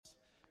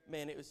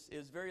man, it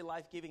was very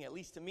life-giving, at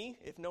least to me.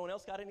 If no one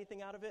else got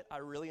anything out of it, I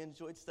really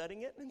enjoyed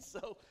studying it, and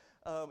so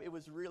it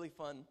was really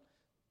fun.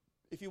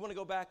 If you want to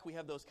go back, we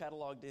have those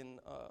cataloged in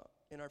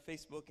our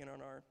Facebook and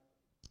on our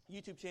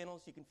YouTube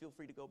channels. You can feel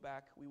free to go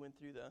back. We went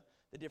through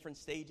the different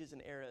stages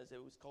and eras.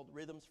 It was called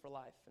Rhythms for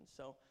Life, and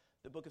so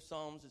the book of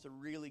Psalms is a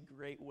really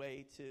great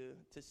way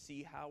to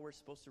see how we're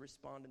supposed to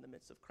respond in the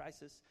midst of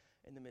crisis,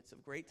 in the midst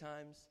of great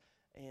times,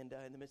 and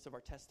in the midst of our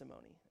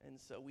testimony. And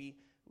so we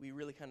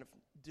really kind of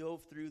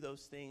dove through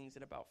those things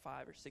in about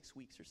 5 or 6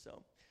 weeks or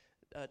so.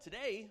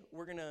 Today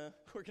we're gonna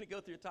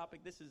go through a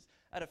topic. This is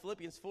out of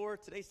Philippians 4.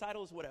 Today's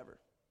title is whatever.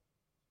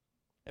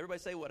 Everybody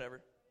say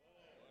whatever.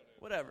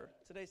 Whatever.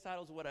 Today's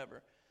title is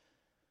whatever.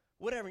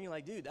 Whatever, and you're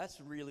like, dude, that's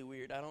really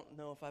weird. I don't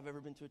know if I've ever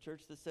been to a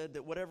church that said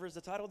that whatever is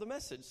the title of the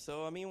message.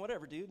 So, I mean,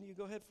 whatever, dude, you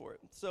go ahead for it.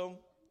 So,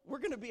 we're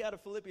going to be out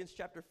of Philippians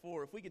chapter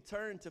 4. If we could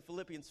turn to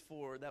Philippians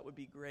 4, that would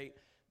be great.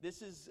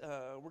 This is,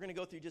 we're going to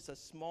go through just a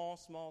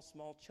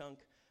small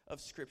chunk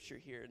of scripture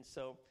here. And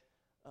so,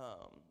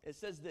 it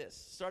says this,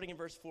 starting in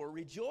verse 4,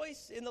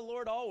 rejoice in the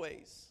Lord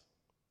always.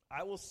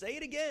 I will say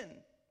it again,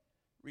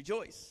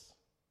 rejoice.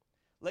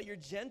 Let your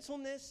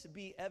gentleness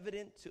be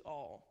evident to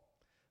all.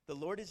 The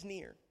Lord is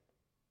near.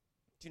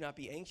 Do not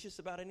be anxious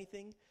about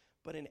anything,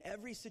 but in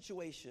every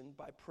situation,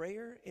 by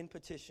prayer and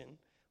petition,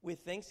 with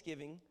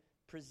thanksgiving,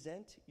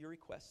 present your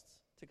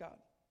requests to God.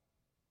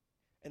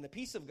 And the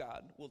peace of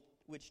God,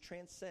 which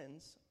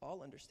transcends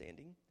all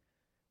understanding,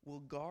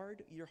 will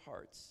guard your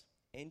hearts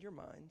and your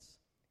minds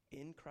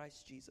in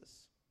Christ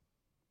Jesus.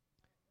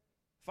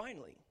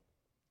 Finally,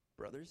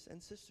 brothers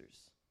and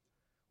sisters,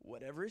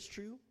 whatever is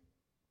true,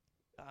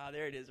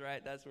 there it is,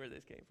 right? That's where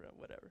this came from,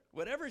 whatever.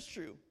 Whatever is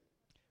true,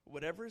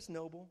 whatever is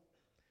noble,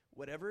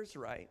 whatever is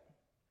right,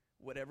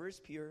 whatever is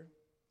pure,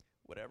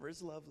 whatever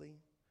is lovely,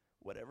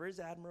 whatever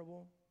is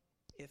admirable,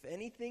 if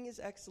anything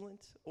is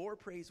excellent or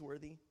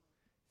praiseworthy,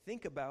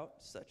 think about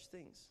such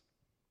things.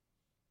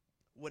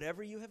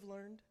 Whatever you have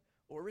learned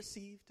or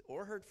received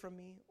or heard from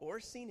me or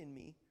seen in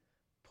me,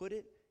 put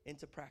it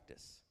into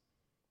practice,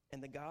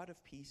 and the God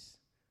of peace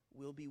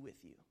will be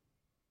with you.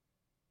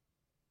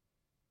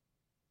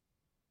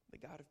 The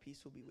God of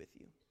peace will be with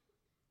you.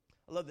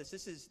 I love this.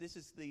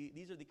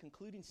 These are the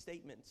concluding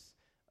statements,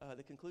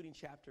 the concluding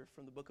chapter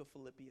from the book of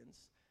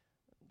Philippians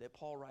that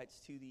Paul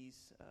writes to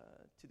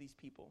these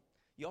people.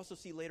 You also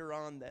see later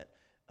on that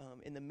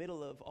in the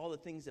middle of all the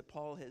things that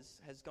Paul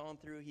has gone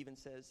through, he even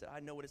says that I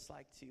know what it's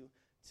like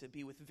to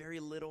be with very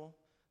little.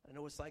 I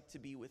know what it's like to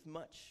be with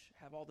much,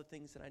 have all the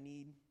things that I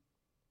need.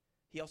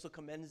 He also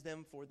commends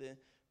them for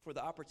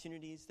the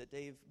opportunities that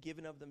they've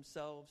given of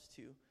themselves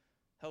to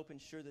help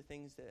ensure the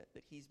things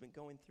that he's been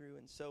going through.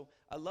 And so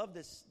I love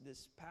this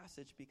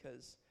passage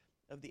because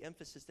of the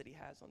emphasis that he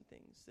has on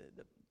things.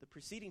 The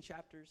preceding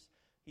chapters,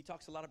 he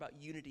talks a lot about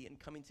unity and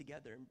coming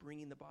together and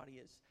bringing the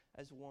body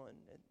as one.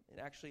 And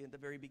actually, at the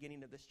very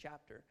beginning of this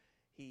chapter,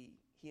 he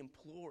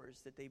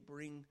implores that they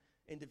bring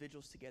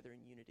individuals together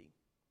in unity.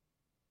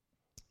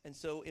 And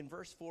so in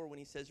verse 4, when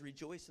he says,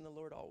 rejoice in the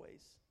Lord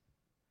always,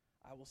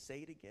 I will say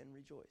it again,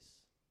 rejoice.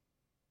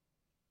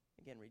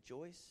 Again,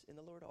 rejoice in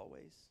the Lord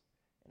always.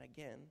 And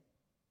again,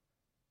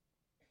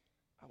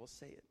 I will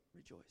say it,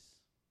 rejoice.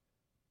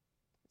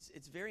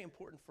 It's very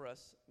important for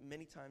us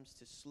many times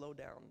to slow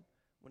down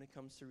when it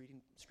comes to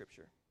reading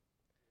Scripture.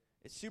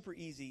 It's super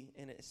easy,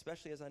 and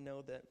especially as I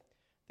know that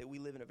we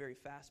live in a very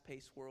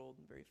fast-paced world,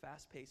 very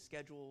fast-paced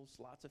schedules,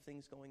 lots of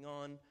things going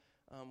on,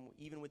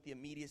 even with the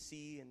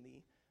immediacy and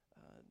the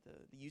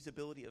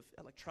usability of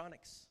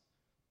electronics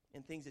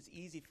and things. It's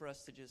easy for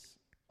us to just,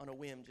 on a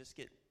whim, just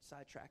get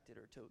sidetracked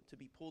or to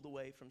be pulled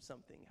away from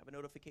something, have a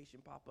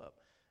notification pop up,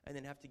 and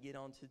then have to get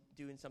on to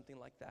doing something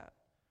like that.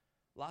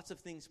 Lots of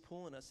things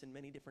pulling us in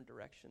many different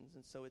directions,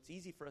 and so it's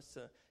easy for us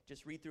to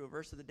just read through a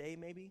verse of the day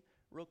maybe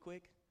real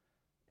quick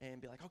and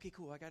be like, okay,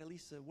 cool, I got at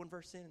least one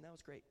verse in, and that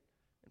was great.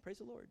 And praise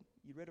the Lord,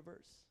 you read a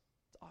verse.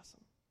 It's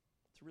awesome.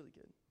 It's really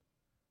good.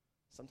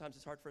 Sometimes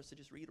it's hard for us to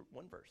just read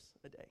one verse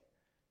a day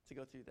to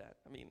go through that.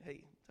 I mean,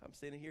 hey, I'm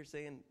standing here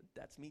saying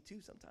that's me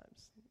too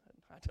sometimes.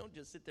 I don't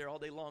just sit there all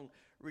day long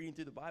reading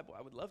through the Bible.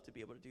 I would love to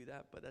be able to do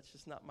that, but that's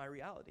just not my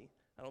reality.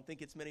 I don't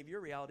think it's many of your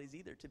realities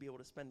either to be able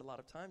to spend a lot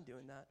of time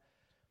doing that.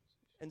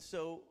 And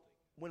so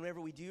whenever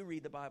we do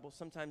read the Bible,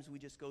 sometimes we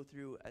just go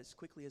through as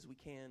quickly as we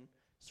can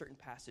certain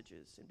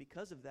passages. And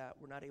because of that,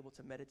 we're not able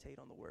to meditate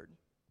on the Word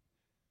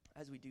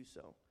as we do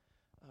so.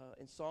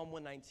 In Psalm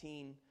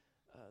 119,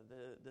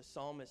 the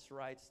psalmist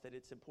writes that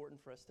it's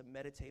important for us to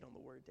meditate on the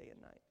Word day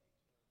and night.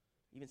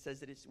 He even says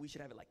that we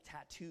should have it like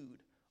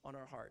tattooed on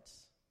our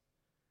hearts.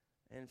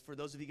 And for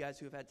those of you guys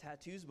who have had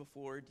tattoos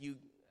before,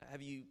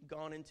 have you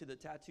gone into the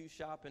tattoo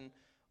shop and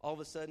all of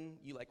a sudden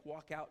you like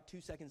walk out 2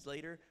 seconds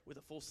later with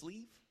a full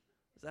sleeve?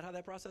 Is that how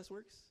that process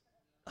works?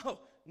 Oh,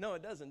 no,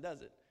 it doesn't,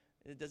 does it?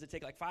 Does it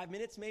take like 5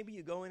 minutes maybe?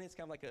 You go in, it's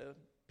kind of like a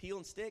peel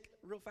and stick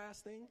real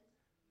fast thing?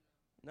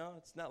 No,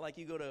 it's not like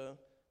you go to,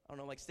 I don't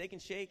know, like Steak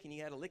and Shake and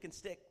you had a lick and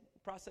stick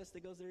process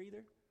that goes there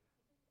either?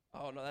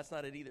 Oh, no, that's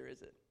not it either,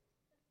 is it?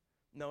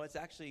 No, it's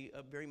actually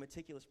a very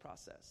meticulous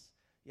process.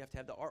 You have to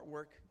have the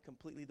artwork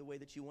completely the way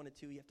that you want it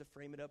to. You have to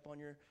frame it up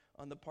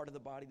on the part of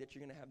the body that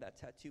you're going to have that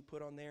tattoo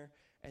put on there.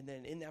 And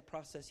then in that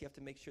process, you have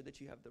to make sure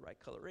that you have the right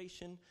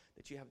coloration,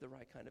 that you have the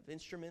right kind of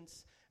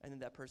instruments, and then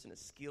that person is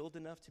skilled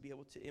enough to be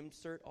able to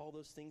insert all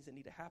those things that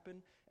need to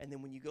happen. And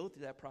then when you go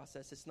through that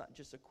process, it's not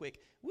just a quick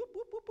whoop,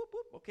 whoop, whoop, whoop,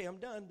 whoop. Okay, I'm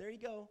done. There you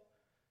go.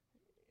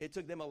 It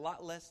took them a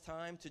lot less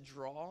time to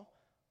draw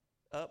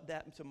up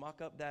that, to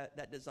mock up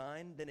that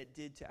design than it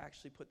did to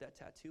actually put that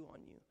tattoo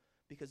on you,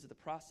 because of the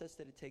process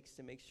that it takes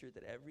to make sure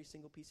that every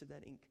single piece of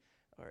that ink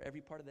or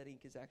every part of that ink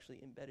is actually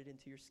embedded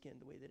into your skin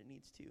the way that it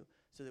needs to,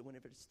 so that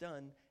whenever it's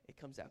done, it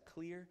comes out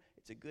clear,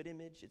 it's a good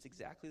image, it's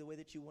exactly the way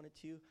that you want it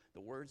to,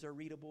 the words are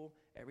readable,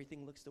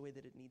 everything looks the way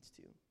that it needs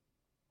to.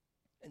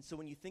 And so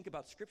when you think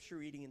about scripture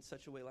reading in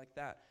such a way like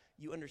that,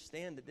 you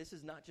understand that this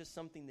is not just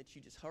something that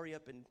you just hurry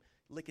up and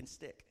lick and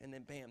stick, and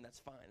then bam, that's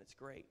fine, it's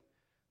great,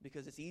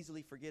 because it's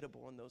easily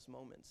forgettable in those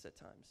moments at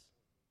times.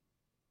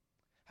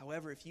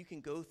 However, if you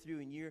can go through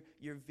and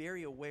you're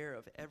very aware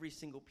of every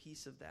single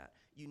piece of that,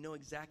 you know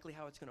exactly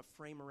how it's going to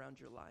frame around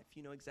your life.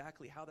 You know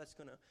exactly how that's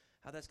going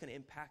to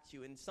impact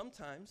you. And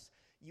sometimes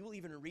you will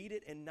even read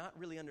it and not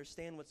really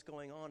understand what's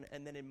going on.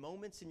 And then in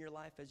moments in your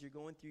life as you're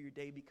going through your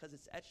day, because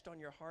it's etched on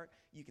your heart,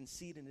 you can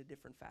see it in a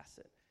different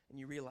facet. And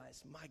you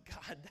realize, my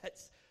God,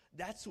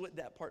 that's what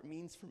that part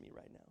means for me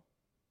right now.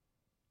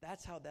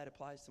 That's how that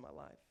applies to my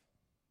life.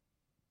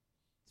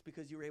 It's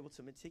because you were able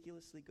to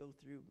meticulously go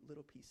through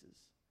little pieces,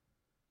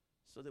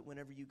 so that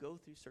whenever you go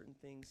through certain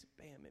things,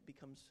 bam, it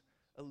becomes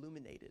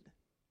illuminated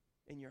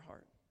in your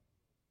heart.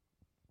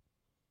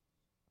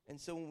 And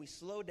so when we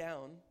slow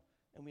down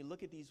and we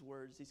look at these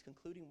words, these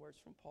concluding words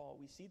from Paul,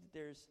 we see that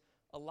there's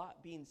a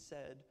lot being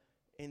said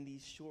in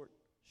these short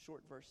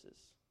verses.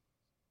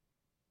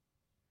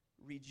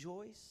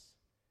 Rejoice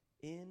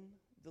in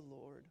the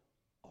Lord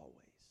always.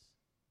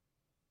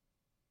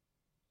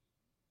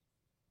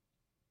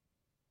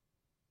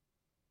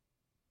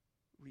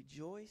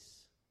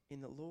 Rejoice in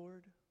the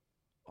Lord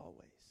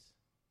always.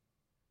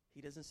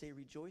 He doesn't say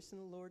rejoice in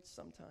the Lord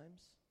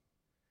sometimes.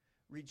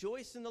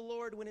 Rejoice in the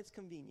Lord when it's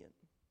convenient.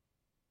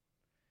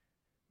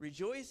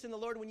 Rejoice in the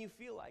Lord when you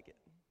feel like it.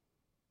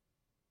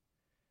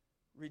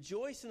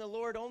 Rejoice in the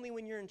Lord only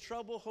when you're in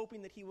trouble,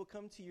 hoping that he will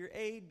come to your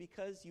aid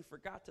because you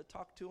forgot to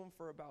talk to him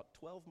for about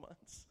 12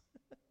 months.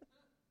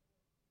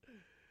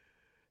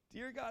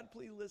 Dear God,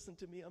 please listen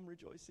to me. I'm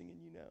rejoicing in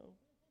you now.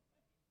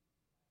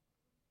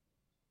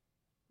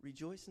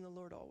 Rejoice in the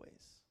Lord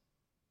always.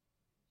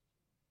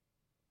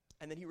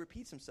 And then he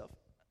repeats himself.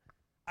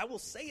 I will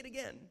say it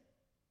again.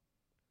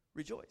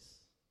 Rejoice.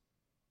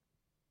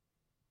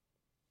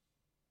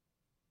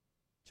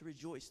 To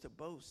rejoice, to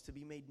boast, to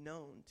be made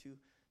known,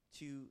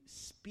 to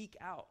speak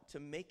out, to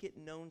make it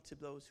known to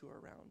those who are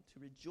around, to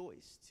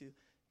rejoice,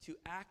 to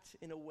act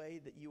in a way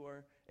that you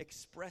are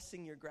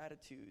expressing your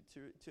gratitude,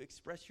 to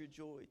express your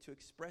joy, to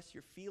express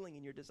your feeling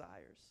and your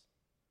desires.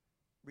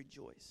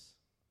 Rejoice.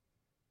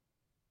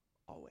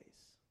 Always.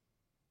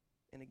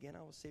 And again,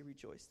 I will say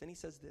rejoice. Then he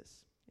says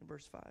this in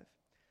verse 5.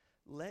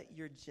 Let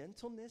your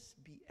gentleness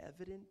be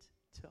evident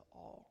to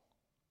all.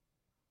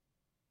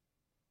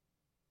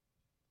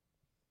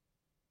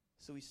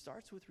 So he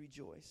starts with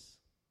rejoice.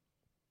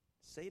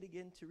 Say it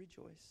again, to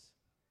rejoice.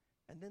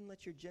 And then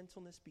let your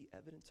gentleness be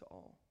evident to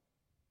all.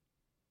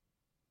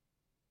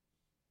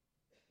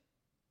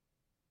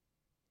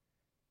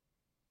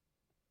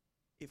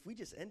 If we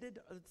just ended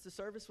the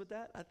service with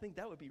that, I think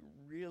that would be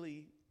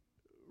really,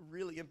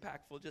 really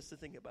impactful just to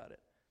think about it.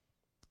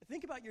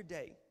 Think about your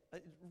day.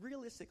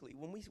 Realistically,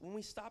 when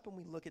we stop and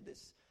we look at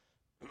this,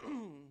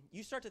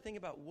 you start to think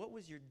about what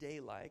was your day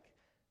like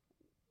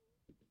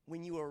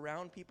when you were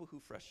around people who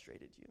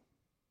frustrated you.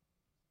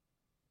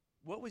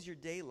 What was your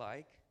day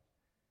like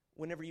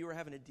whenever you were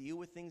having to deal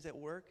with things at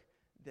work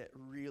that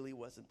really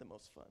wasn't the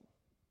most fun?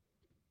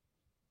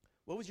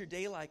 What was your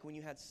day like when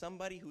you had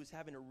somebody who was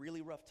having a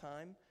really rough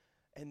time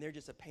and they're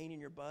just a pain in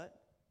your butt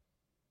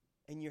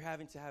and you're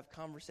having to have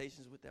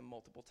conversations with them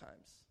multiple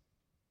times?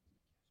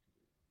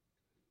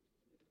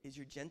 Is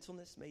your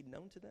gentleness made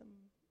known to them?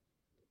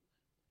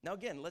 Now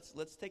again,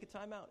 let's take a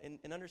time out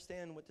and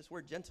understand what this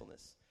word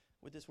gentleness,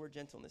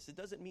 it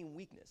doesn't mean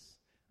weakness.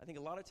 I think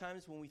a lot of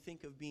times when we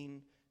think of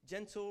being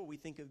gentle, we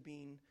think of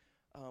being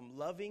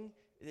loving,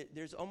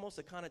 there's almost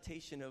a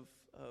connotation of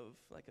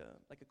like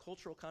a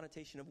cultural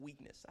connotation of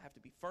weakness. I have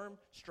to be firm,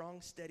 strong,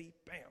 steady,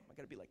 bam, I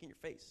got to be like in your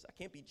face. I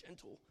can't be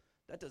gentle.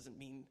 That doesn't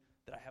mean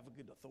that I have a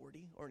good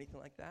authority or anything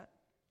like that.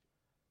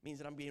 It means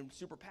that I'm being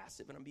super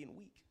passive and I'm being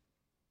weak.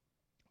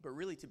 But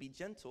really, to be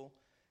gentle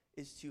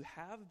is to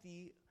have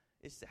the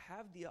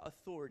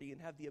authority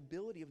and have the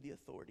ability of the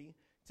authority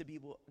to be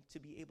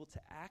able to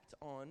act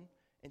on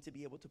and to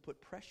be able to put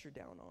pressure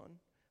down on,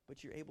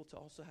 but you're able to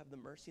also have the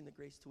mercy and the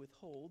grace to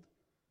withhold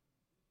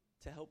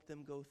to help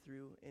them go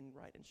through in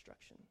right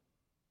instruction.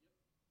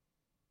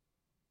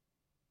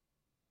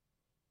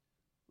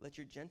 Let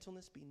your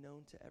gentleness be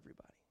known to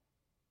everybody.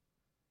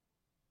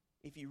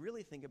 If you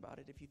really think about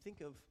it, if you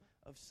think of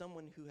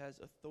someone who has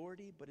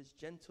authority but is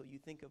gentle, you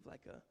think of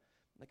like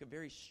a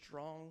very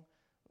strong,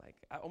 Like,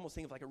 I almost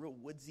think of like a real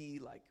woodsy,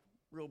 like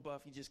real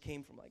buff. He just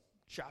came from like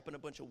chopping a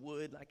bunch of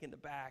wood like in the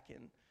back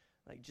and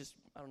like just,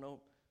 I don't know,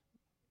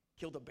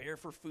 killed a bear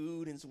for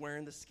food and is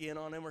wearing the skin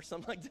on him or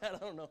something like that. I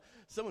don't know.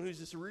 Someone who's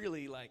just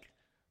really like,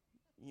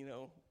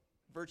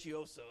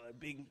 virtuoso, a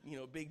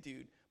big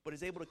dude, but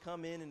is able to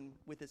come in and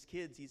with his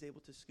kids, he's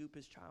able to scoop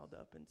his child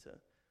up and to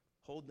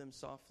hold them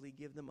softly,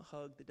 give them a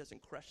hug that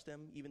doesn't crush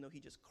them, even though he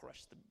just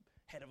crushed the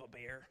head of a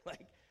bear.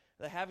 Like,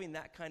 having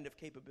that kind of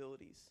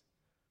capabilities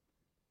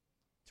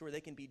to where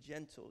they can be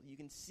gentle. You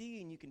can see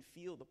and you can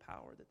feel the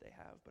power that they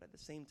have, but at the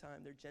same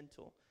time, they're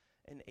gentle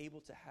and able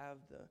to have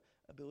the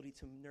ability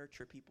to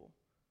nurture people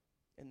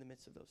in the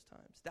midst of those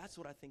times. That's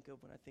what I think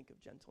of when I think of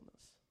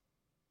gentleness.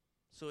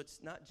 So it's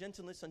not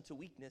gentleness unto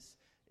weakness,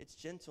 it's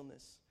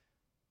gentleness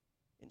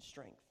in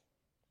strength.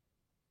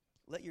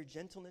 Let your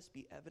gentleness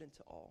be evident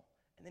to all.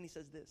 And then he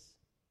says this,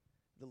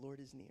 the Lord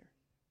is near.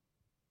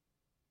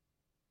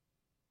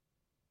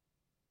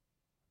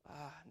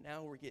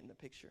 Now we're getting the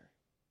picture.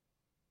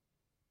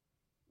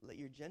 Let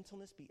your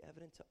gentleness be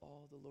evident to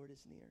all, the Lord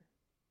is near.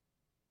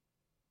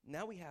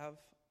 Now we have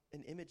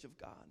an image of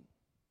God,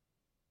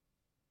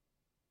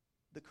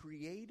 the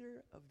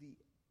creator of the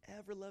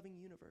ever-loving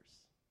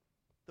universe,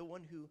 the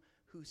one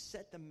who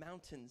set the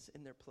mountains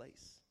in their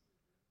place,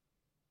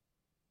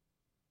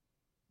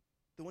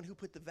 the one who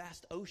put the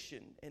vast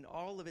ocean and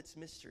all of its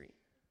mystery,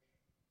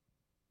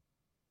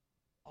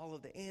 all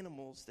of the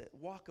animals that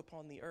walk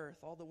upon the earth,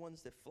 all the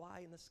ones that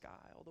fly in the sky,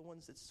 all the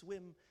ones that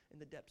swim in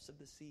the depths of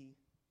the sea.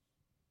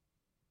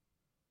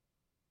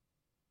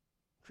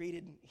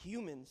 Created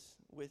humans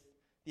with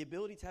the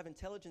ability to have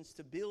intelligence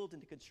to build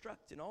and to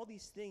construct, and all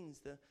these things,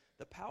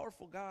 the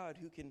powerful God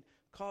who can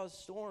cause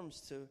storms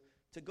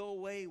to go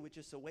away with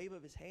just a wave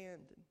of his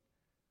hand, and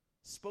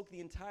spoke the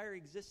entire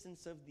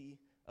existence of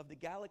the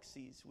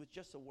galaxies with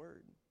just a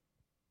word.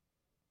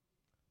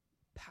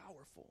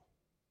 Powerful.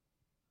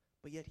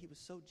 But yet he was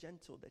so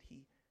gentle that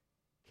he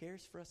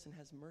cares for us and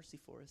has mercy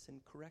for us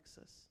and corrects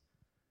us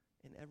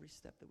in every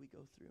step that we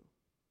go through.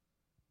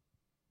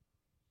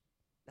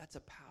 That's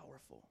a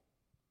powerful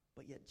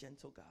but yet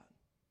gentle God.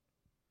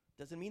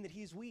 Doesn't mean that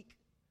he's weak.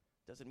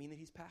 Doesn't mean that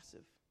he's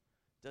passive.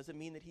 Doesn't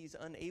mean that he's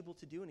unable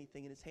to do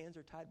anything and his hands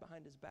are tied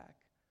behind his back.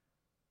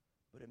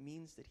 But it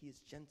means that he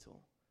is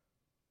gentle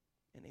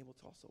and able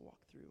to also walk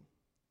through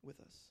with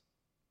us.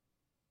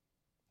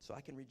 So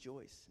I can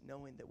rejoice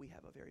knowing that we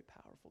have a very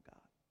powerful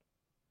God.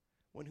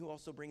 One who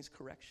also brings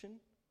correction,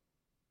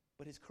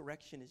 but his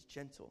correction is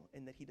gentle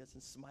in that he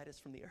doesn't smite us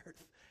from the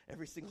earth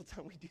every single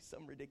time we do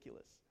something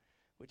ridiculous,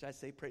 which I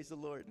say, praise the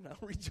Lord, and I'll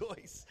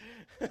rejoice.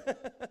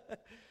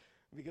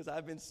 Because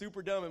I've been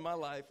super dumb in my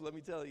life, let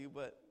me tell you,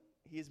 but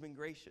he has been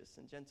gracious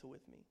and gentle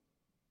with me.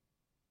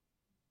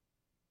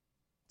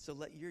 So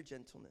let your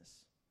gentleness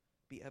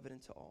be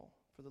evident to all,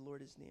 for the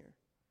Lord is near.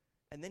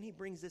 And then he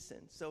brings this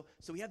in. So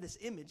we have this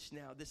image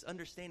now, this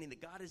understanding that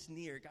God is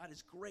near, God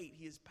is great,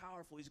 he is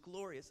powerful, he's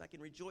glorious. I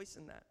can rejoice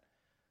in that.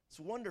 It's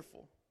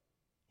wonderful.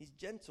 He's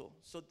gentle.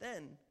 So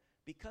then,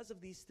 because of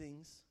these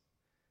things,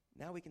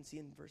 now we can see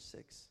in verse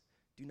 6,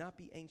 do not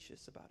be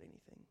anxious about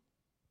anything,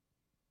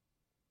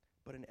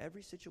 but in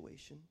every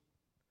situation,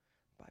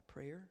 by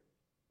prayer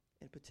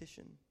and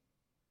petition,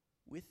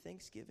 with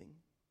thanksgiving,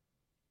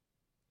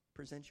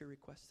 present your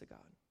requests to God.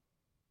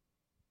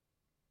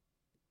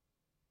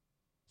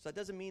 So that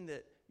doesn't mean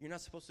that you're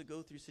not supposed to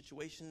go through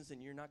situations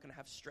and you're not going to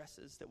have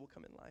stresses that will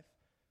come in life.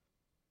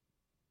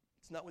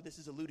 It's not what this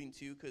is alluding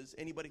to, because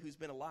anybody who's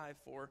been alive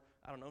for,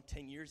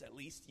 10 years at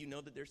least, you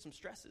know that there's some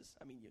stresses.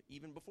 I mean,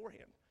 even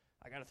beforehand.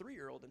 I got a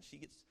 3-year-old and she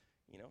gets,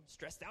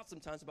 stressed out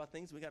sometimes about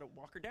things. We got to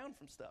walk her down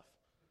from stuff.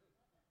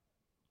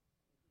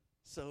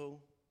 So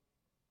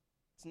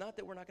it's not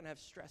that we're not going to have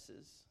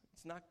stresses.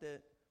 It's not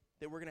that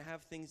we're going to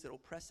have things that will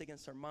press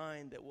against our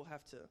mind that we'll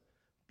have to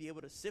be able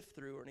to sift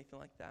through or anything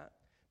like that.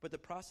 But the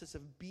process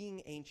of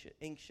being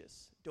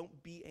anxious,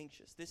 don't be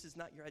anxious. This is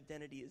not your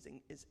identity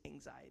is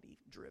anxiety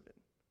driven.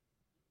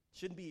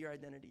 Shouldn't be your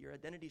identity. Your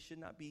identity should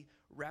not be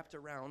wrapped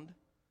around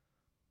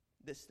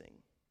this thing.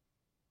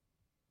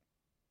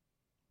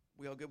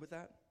 We all good with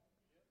that?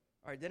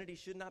 Our identity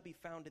should not be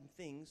found in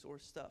things or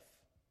stuff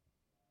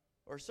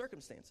or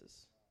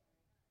circumstances.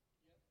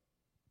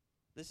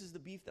 This is the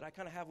beef that I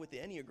kind of have with the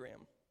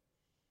Enneagram,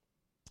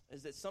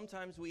 is that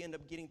sometimes we end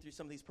up getting through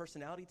some of these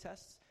personality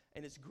tests,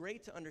 and it's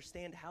great to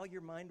understand how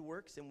your mind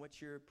works and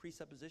what your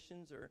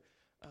presuppositions or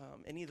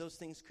any of those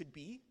things could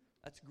be.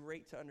 That's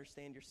great to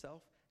understand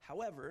yourself.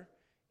 However,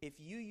 if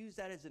you use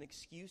that as an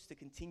excuse to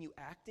continue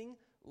acting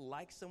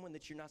like someone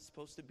that you're not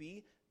supposed to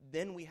be,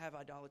 then we have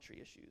idolatry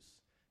issues.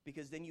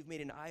 Because then you've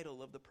made an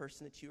idol of the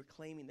person that you're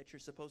claiming that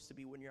you're supposed to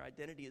be, when your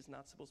identity is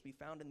not supposed to be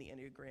found in the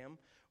Enneagram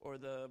or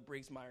the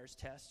Briggs-Myers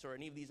tests or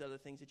any of these other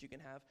things that you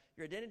can have.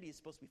 Your identity is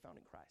supposed to be found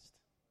in Christ.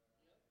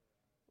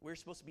 We're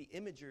supposed to be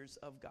imagers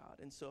of God.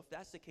 And so if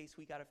that's the case,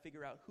 we got to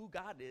figure out who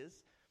God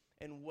is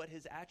and what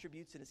his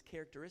attributes and his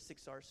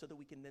characteristics are so that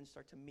we can then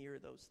start to mirror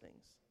those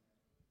things.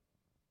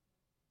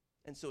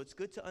 And so it's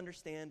good to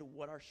understand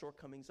what our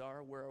shortcomings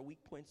are, where our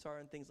weak points are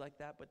and things like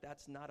that, but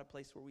that's not a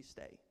place where we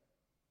stay.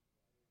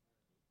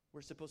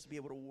 We're supposed to be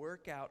able to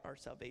work out our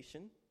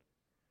salvation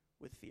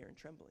with fear and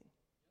trembling.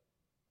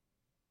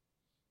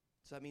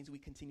 So that means we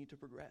continue to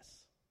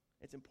progress.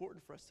 It's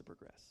important for us to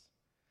progress.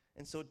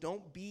 And so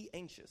don't be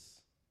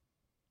anxious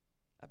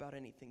about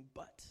anything,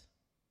 but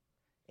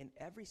in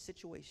every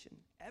situation,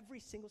 every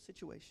single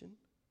situation,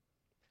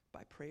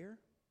 by prayer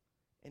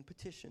and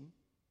petition.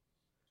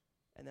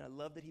 And then I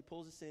love that he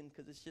pulls us in,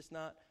 because it's just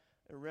not,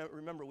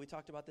 remember, we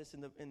talked about this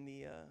in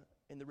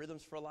the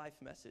Rhythms for Life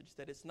message,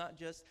 that it's not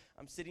just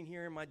I'm sitting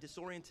here in my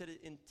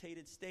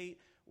disorientated state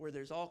where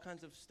there's all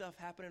kinds of stuff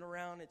happening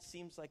around. It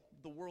seems like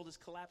the world is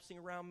collapsing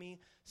around me.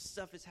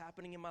 Stuff is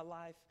happening in my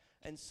life.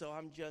 And so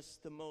I'm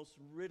just the most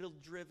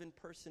riddle-driven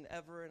person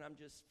ever, and I'm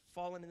just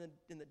falling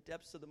in the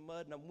depths of the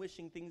mud, and I'm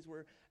wishing things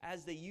were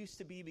as they used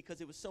to be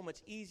because it was so much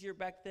easier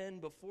back then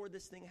before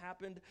this thing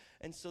happened.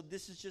 And so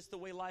this is just the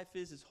way life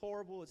is. It's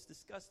horrible. It's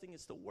disgusting.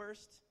 It's the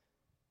worst.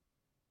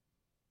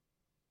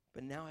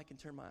 But now I can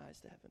turn my eyes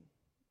to heaven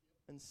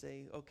and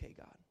say, okay,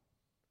 God,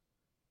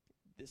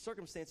 the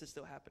circumstance is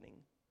still happening,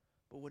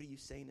 but what are you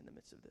saying in the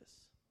midst of this?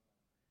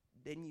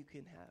 Then you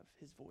can have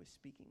his voice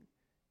speaking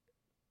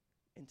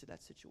into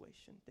that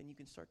situation. Then you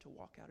can start to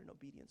walk out in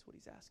obedience what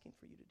he's asking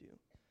for you to do.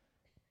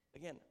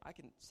 Again, I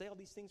can say all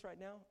these things right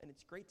now, and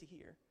it's great to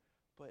hear,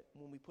 but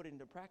when we put it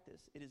into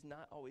practice, it is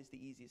not always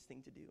the easiest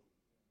thing to do.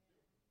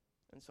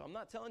 And so I'm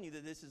not telling you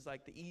that this is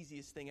like the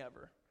easiest thing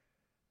ever,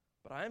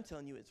 but I am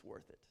telling you it's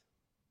worth it.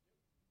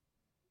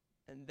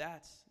 And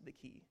that's the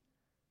key.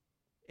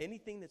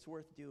 Anything that's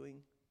worth doing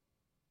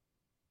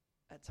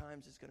at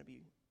times is going to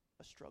be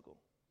a struggle.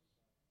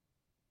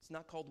 It's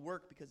not called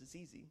work because it's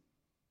easy.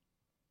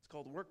 It's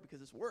called work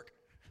because it's work.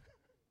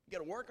 You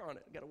got to work on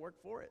it. You got to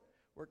work for it.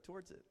 Work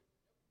towards it.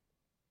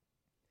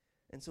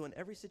 And so in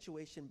every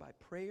situation, by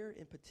prayer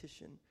and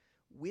petition,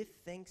 with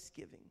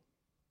thanksgiving,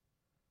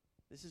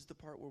 this is the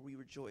part where we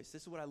rejoice.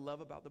 This is what I love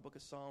about the book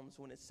of Psalms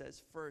when it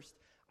says, first,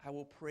 I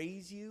will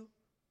praise you,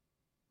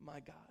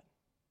 my God,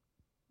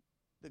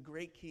 the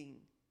great King,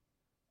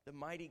 the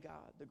mighty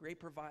God, the great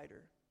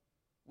provider.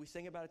 We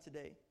sang about it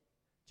today.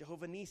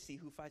 Jehovah Nissi,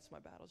 who fights my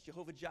battles.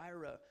 Jehovah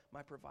Jireh,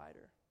 my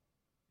provider.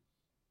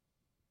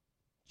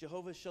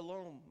 Jehovah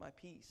Shalom, my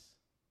peace.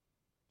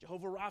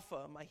 Jehovah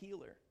Rapha, my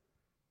healer.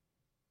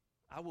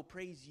 I will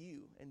praise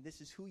you, and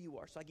this is who you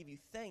are. So I give you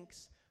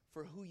thanks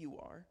for who you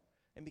are,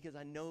 and because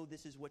I know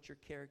this is what your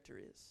character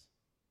is.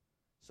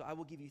 So I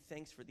will give you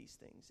thanks for these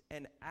things.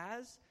 And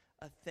as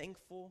a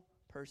thankful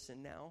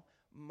person now,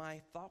 my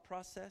thought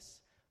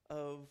process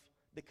of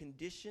the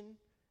condition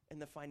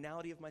and the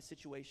finality of my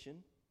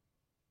situation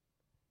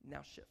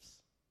now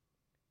shifts.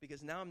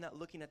 Because now I'm not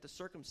looking at the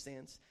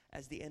circumstance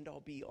as the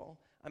end-all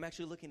be-all. I'm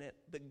actually looking at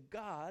the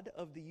God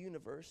of the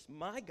universe,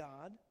 my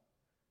God,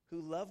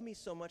 who loved me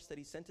so much that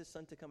he sent his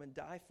son to come and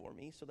die for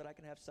me so that I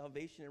can have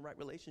salvation and right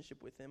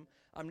relationship with him.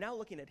 I'm now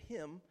looking at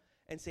him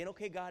and saying,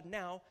 okay, God,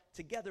 now,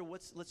 together,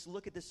 let's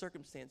look at this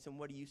circumstance, and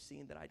what are you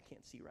seeing that I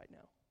can't see right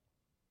now?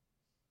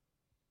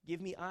 Give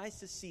me eyes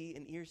to see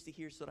and ears to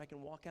hear so that I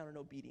can walk out in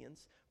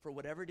obedience for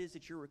whatever it is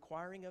that you're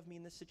requiring of me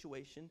in this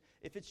situation.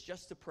 If it's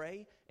just to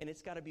pray and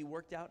it's got to be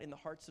worked out in the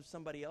hearts of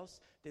somebody else,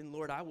 then,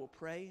 Lord, I will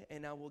pray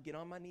and I will get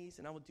on my knees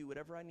and I will do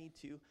whatever I need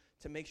to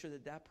make sure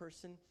that that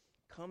person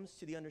comes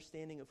to the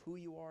understanding of who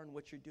you are and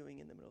what you're doing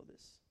in the middle of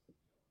this.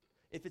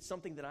 If it's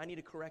something that I need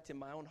to correct in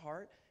my own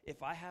heart,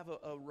 if I have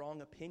a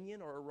wrong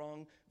opinion or a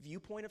wrong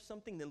viewpoint of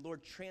something, then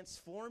Lord,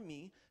 transform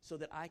me so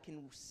that I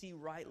can see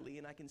rightly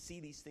and I can see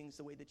these things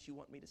the way that you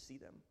want me to see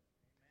them. Amen.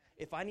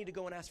 If I need to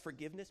go and ask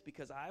forgiveness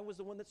because I was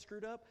the one that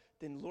screwed up,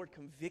 then Lord,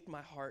 convict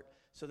my heart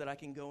so that I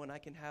can go and I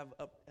can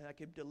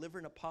deliver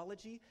an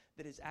apology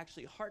that is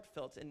actually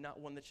heartfelt and not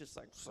one that's just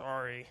like,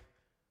 sorry.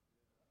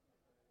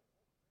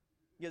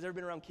 You guys ever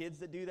been around kids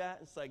that do that?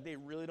 It's like they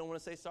really don't want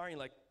to say sorry. You're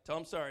like, tell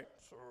them sorry.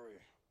 Sorry.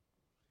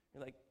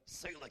 You're like,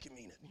 say it like you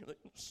mean it. You're like,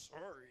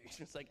 sorry.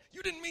 It's like,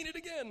 you didn't mean it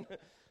again.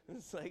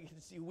 It's like,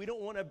 we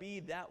don't want to be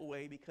that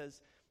way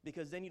because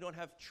then you don't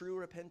have true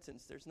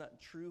repentance. There's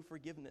not true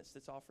forgiveness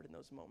that's offered in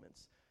those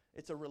moments.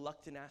 It's a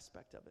reluctant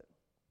aspect of it.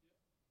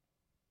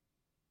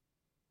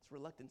 It's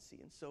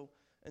reluctancy.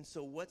 And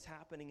so what's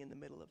happening in the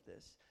middle of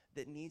this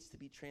that needs to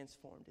be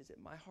transformed? Is it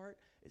my heart?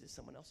 Is it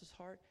someone else's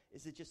heart?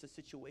 Is it just a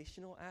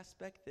situational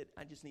aspect that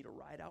I just need to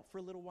ride out for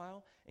a little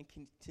while and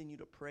continue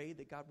to pray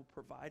that God will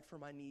provide for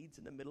my needs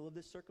in the middle of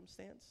this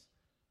circumstance?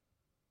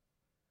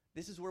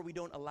 This is where we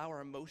don't allow our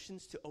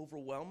emotions to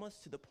overwhelm us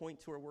to the point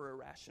to where we're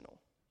irrational.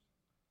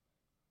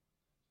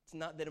 It's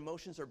not that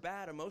emotions are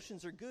bad.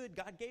 Emotions are good.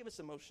 God gave us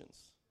emotions.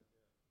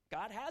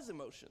 God has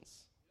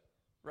emotions,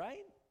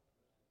 right?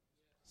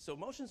 So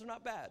emotions are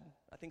not bad.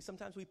 I think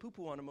sometimes we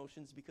poo-poo on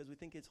emotions because we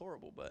think it's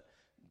horrible, but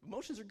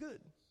emotions are good,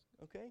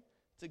 okay?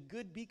 It's a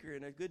good beaker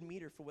and a good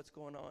meter for what's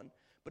going on.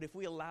 But if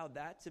we allow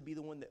that to be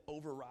the one that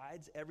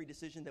overrides every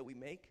decision that we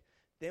make,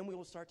 then we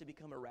will start to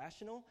become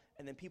irrational,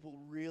 and then people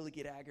really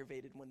get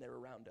aggravated when they're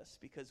around us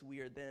because we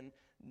are then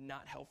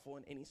not helpful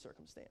in any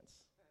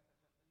circumstance,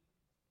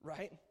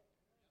 right?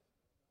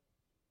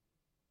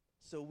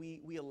 So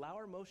we allow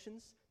our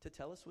emotions to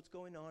tell us what's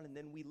going on, and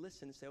then we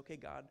listen and say, okay,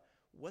 God,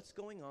 what's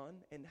going on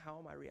and how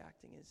am I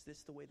reacting? Is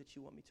this the way that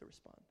you want me to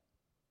respond?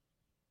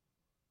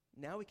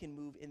 Now we can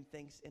move in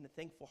a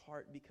thankful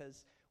heart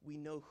because we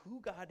know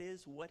who God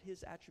is, what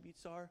his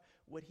attributes are,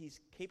 what he's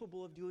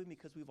capable of doing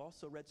because we've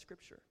also read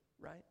Scripture,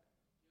 right?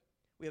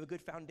 We have a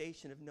good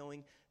foundation of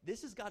knowing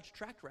this is God's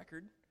track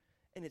record,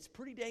 and it's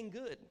pretty dang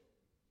good.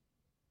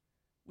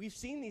 We've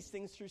seen these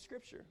things through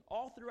Scripture,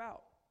 all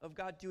throughout, of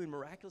God doing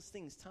miraculous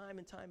things time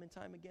and time and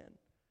time again.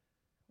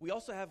 We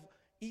also have,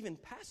 even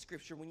past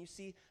Scripture, when you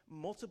see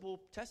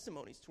multiple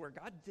testimonies to where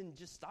God didn't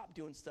just stop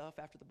doing stuff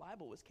after the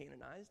Bible was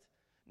canonized.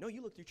 No,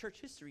 you look through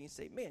church history and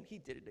say, man, he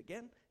did it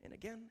again and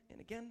again and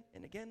again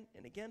and again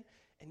and again.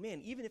 And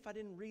man, even if I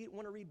didn't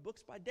want to read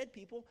books by dead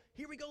people,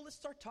 here we go. Let's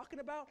start talking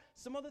about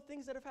some other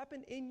things that have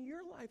happened in your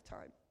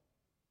lifetime.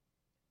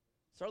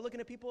 Start looking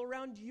at people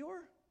around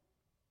your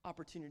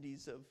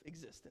opportunities of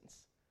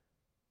existence,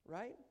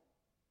 right?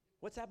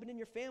 What's happened in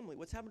your family?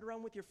 What's happened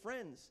around with your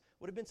friends?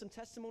 What have been some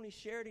testimonies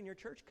shared in your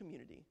church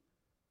community?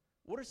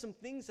 What are some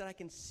things that I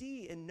can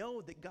see and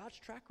know that God's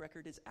track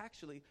record is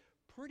actually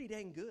pretty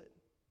dang good?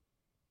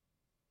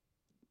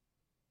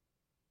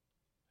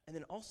 And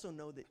then also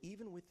know that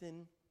even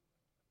within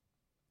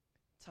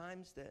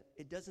times that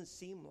it doesn't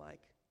seem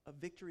like a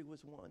victory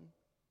was won,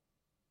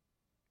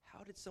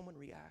 how did someone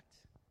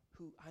react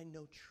who I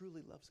know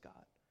truly loves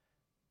God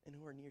and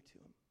who are near to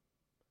him?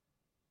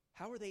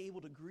 How are they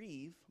able to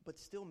grieve but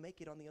still make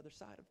it on the other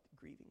side of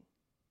grieving?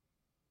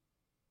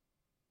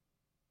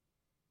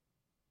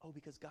 Oh,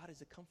 because God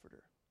is a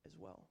comforter as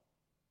well.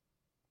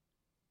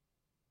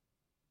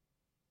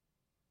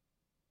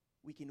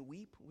 We can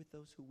weep with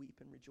those who weep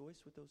and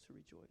rejoice with those who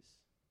rejoice.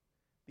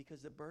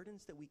 Because the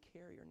burdens that we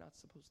carry are not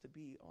supposed to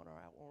be on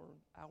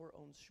our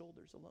own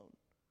shoulders alone.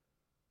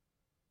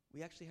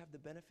 We actually have the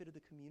benefit of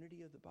the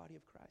community of the body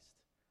of Christ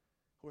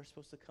who are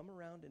supposed to come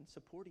around and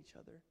support each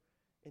other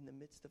in the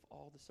midst of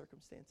all the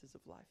circumstances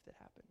of life that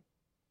happen.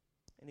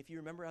 And if you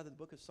remember out of the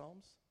book of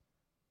Psalms,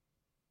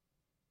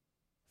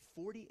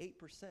 48%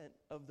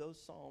 of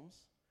those Psalms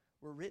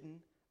were written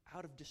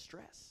out of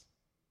distress.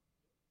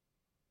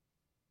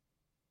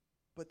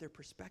 But their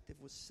perspective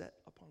was set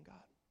upon God.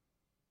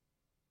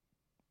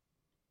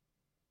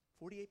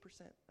 48%.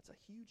 That's a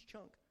huge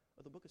chunk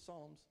of the book of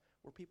Psalms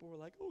where people were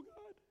like, oh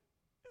God,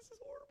 this is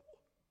horrible.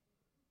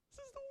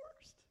 This is the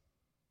worst.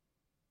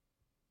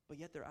 But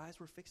yet their eyes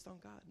were fixed on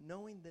God,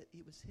 knowing that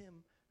it was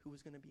him who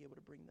was going to be able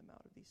to bring them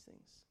out of these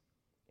things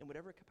in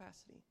whatever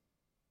capacity.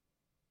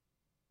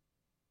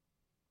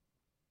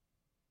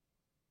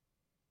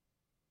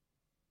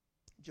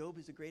 Job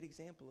is a great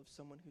example of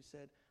someone who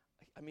said,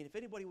 I mean, if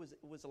anybody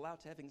was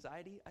allowed to have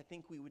anxiety, I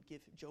think we would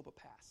give Job a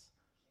pass,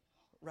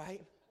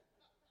 right?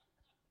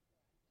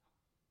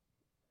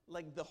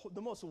 Like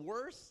the most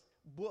worst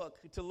book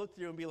to look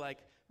through and be like,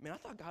 man, I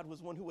thought God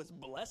was one who was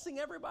blessing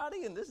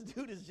everybody, and this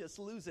dude is just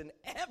losing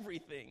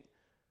everything.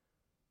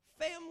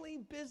 Family,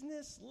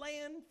 business,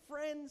 land,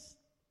 friends,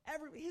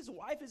 his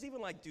wife is even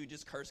like, dude,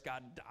 just curse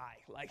God and die.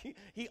 Like,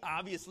 he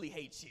obviously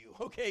hates you,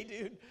 okay,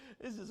 dude?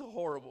 This is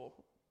horrible.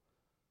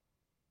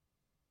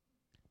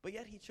 But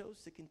yet he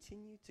chose to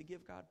continue to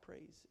give God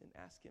praise and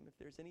ask him if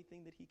there's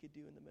anything that he could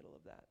do in the middle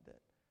of that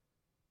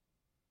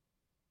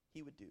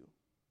he would do.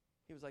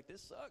 He was like,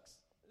 this sucks.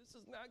 This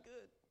is not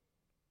good.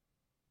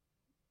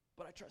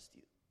 But I trust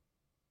you.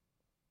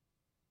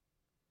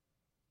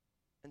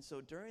 And so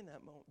during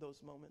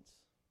those moments,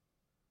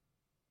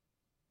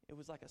 it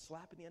was like a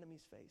slap in the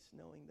enemy's face,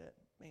 knowing that,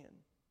 man,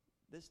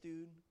 this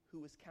dude who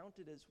was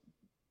counted as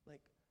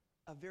like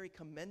a very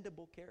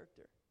commendable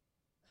character.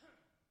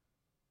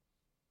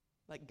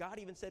 Like God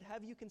even said,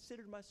 have you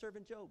considered my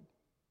servant Job?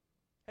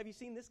 Have you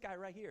seen this guy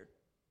right here?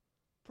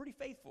 Pretty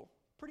faithful,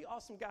 pretty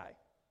awesome guy.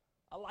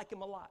 I like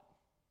him a lot.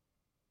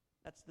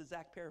 That's the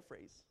Zach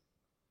paraphrase.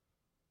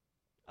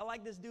 I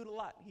like this dude a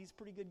lot. He's a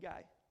pretty good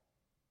guy.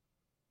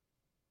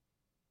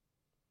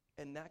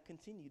 And that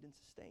continued and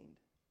sustained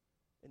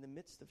in the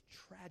midst of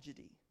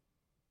tragedy,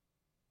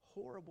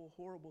 horrible,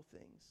 horrible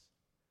things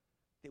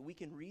that we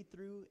can read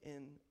through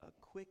in a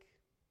quick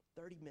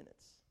 30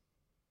 minutes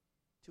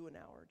to an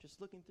hour,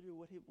 just looking through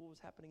what was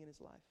happening in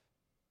his life.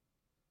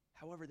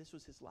 However, this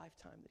was his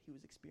lifetime that he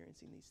was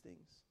experiencing these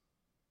things.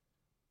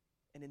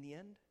 And in the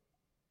end,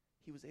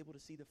 he was able to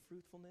see the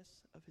fruitfulness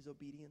of his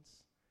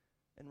obedience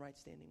and right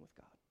standing with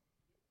God.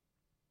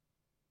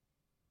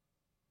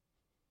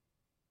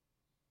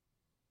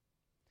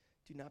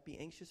 Do not be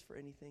anxious for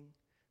anything,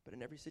 but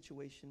in every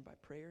situation, by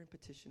prayer and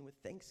petition with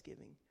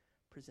thanksgiving,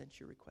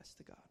 present your requests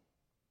to God.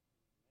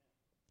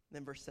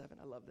 Then verse 7,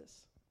 I love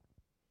this.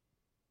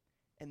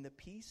 And the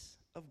peace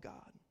of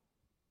God,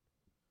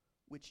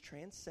 which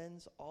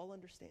transcends all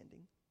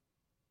understanding,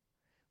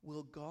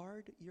 will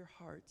guard your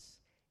hearts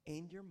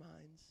and your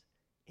minds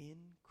in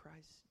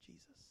Christ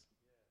Jesus.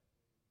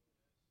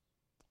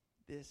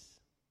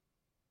 This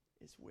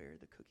is where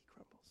the cookie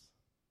crumbles.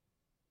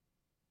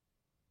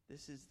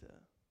 This is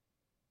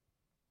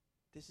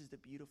the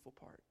beautiful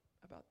part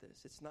about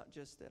this. It's not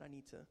just that I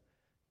need to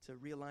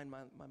realign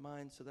my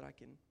mind so that I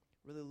can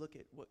really look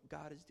at what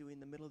God is doing in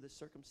the middle of this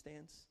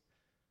circumstance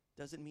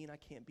Doesn't mean I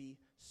can't be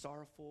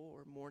sorrowful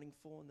or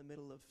mourningful in the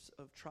middle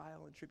of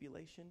trial and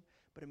tribulation,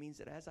 but it means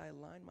that as I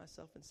align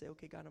myself and say,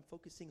 okay, God, I'm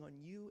focusing on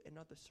you and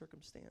not the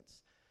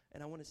circumstance,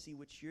 and I want to see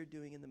what you're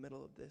doing in the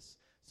middle of this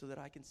so that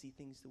I can see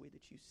things the way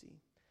that you see.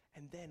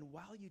 And then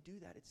while you do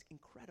that, it's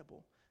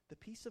incredible. The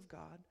peace of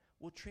God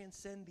will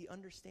transcend the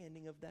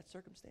understanding of that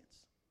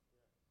circumstance.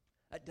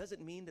 That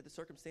doesn't mean that the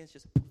circumstance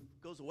just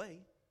goes away,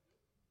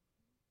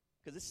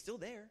 because it's still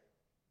there.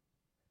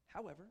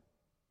 However,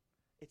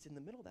 it's in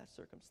the middle of that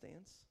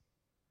circumstance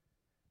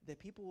that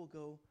people will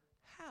go,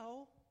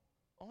 how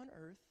on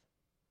earth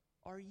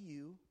are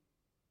you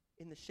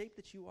in the shape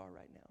that you are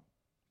right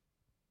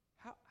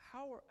now?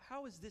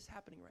 How is this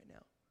happening right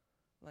now?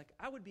 Like,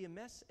 I would be a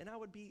mess, and I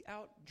would be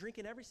out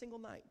drinking every single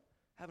night,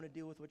 having to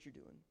deal with what you're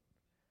doing.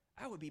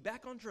 I would be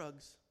back on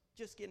drugs,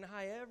 just getting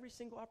high every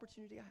single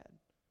opportunity I had.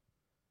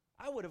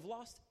 I would have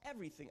lost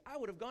everything. I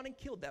would have gone and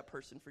killed that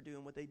person for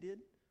doing what they did.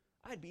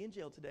 I'd be in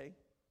jail today.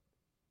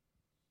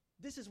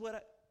 This is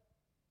what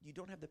you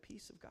don't have the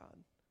peace of God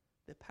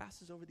that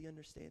passes over the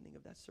understanding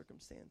of that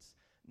circumstance,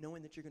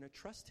 knowing that you're going to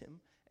trust him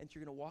and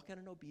you're going to walk out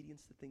in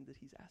obedience to the thing that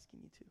he's asking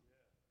you to.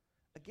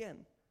 Again,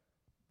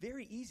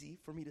 very easy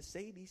for me to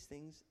say these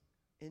things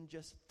in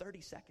just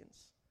 30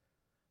 seconds,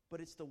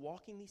 but it's the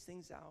walking these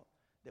things out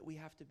that we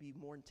have to be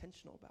more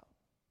intentional about.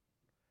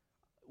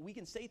 We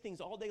can say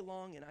things all day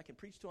long, and I can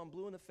preach till I'm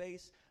blue in the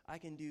face. I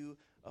can do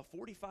a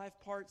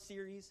 45-part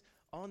series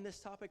on this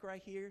topic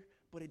right here,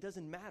 but it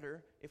doesn't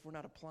matter if we're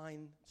not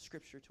applying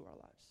Scripture to our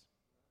lives.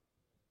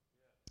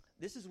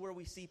 This is where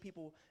we see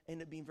people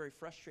end up being very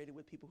frustrated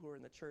with people who are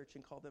in the church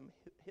and call them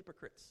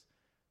hypocrites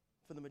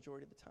for the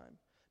majority of the time.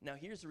 Now,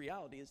 here's the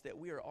reality, is that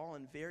we are all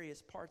in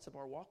various parts of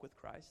our walk with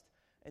Christ,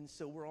 and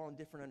so we're all in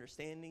different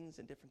understandings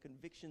and different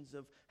convictions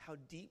of how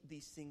deep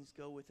these things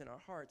go within our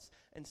hearts.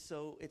 And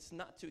so it's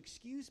not to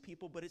excuse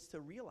people, but it's to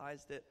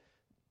realize that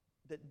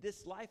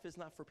this life is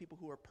not for people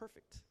who are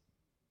perfect.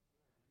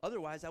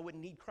 Otherwise, I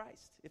wouldn't need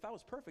Christ. If I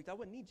was perfect, I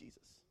wouldn't need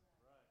Jesus.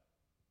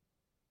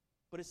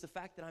 But it's the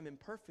fact that I'm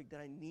imperfect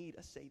that I need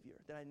a Savior,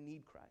 that I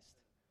need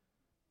Christ.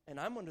 And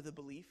I'm under the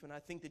belief, and I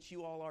think that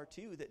you all are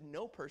too, that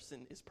no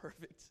person is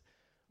perfect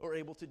or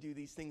able to do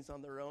these things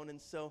on their own. And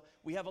so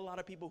we have a lot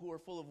of people who are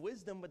full of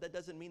wisdom, but that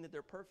doesn't mean that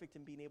they're perfect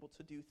in being able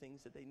to do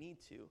things that they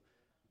need to.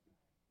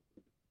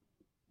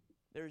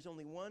 There is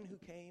only one who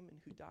came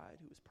and who died,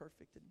 who was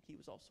perfect, and he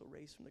was also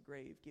raised from the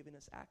grave, giving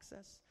us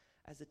access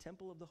as a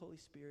temple of the Holy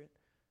Spirit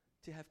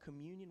to have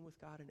communion with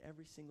God in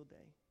every single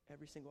day,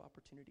 every single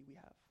opportunity we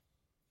have.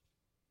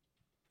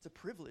 It's a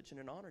privilege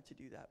and an honor to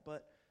do that,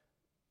 but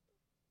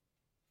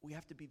we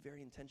have to be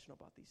very intentional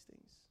about these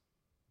things.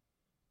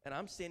 And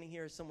I'm standing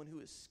here as someone who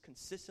is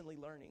consistently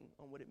learning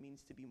on what it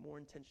means to be more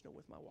intentional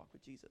with my walk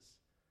with Jesus.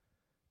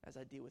 As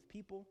I deal with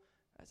people,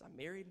 as I'm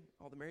married,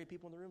 all the married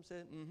people in the room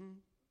said, mm-hmm.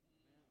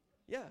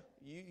 Yeah,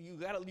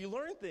 you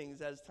learn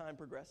things as time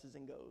progresses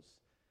and goes,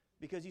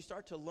 because you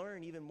start to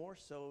learn even more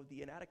so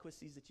the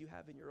inadequacies that you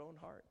have in your own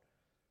heart,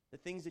 the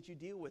things that you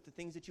deal with, the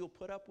things that you'll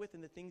put up with,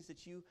 and the things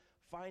that you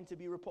find to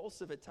be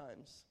repulsive at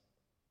times.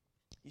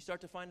 You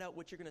start to find out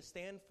what you're going to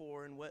stand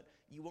for and what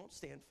you won't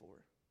stand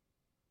for.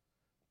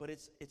 But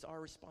it's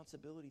our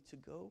responsibility to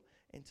go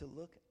and to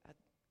look at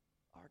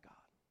our God,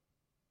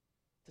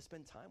 to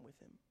spend time with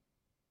him.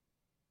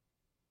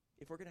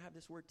 If we're going to have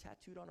this word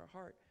tattooed on our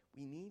heart,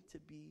 we need to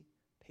be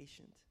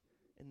patient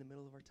in the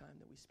middle of our time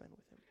that we spend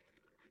with him.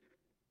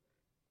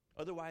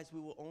 Otherwise, we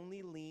will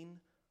only lean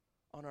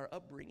on our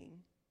upbringing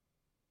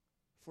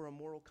for a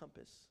moral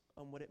compass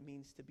on what it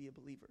means to be a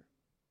believer.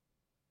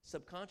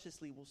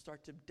 Subconsciously, we'll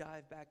start to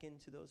dive back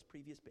into those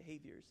previous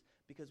behaviors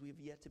because we have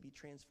yet to be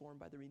transformed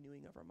by the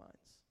renewing of our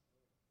minds.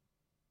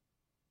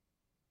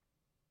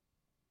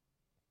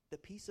 The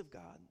peace of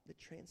God that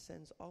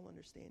transcends all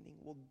understanding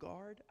will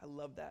guard, I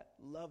love that.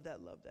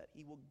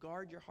 He will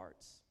guard your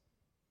hearts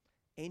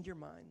and your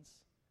minds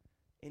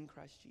in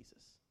Christ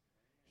Jesus.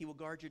 He will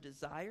guard your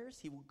desires.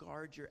 He will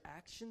guard your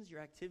actions,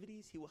 your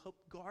activities. He will help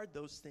guard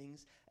those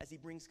things as he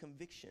brings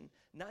conviction,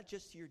 not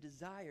just to your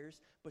desires,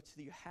 but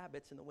to your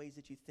habits and the ways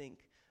that you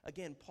think.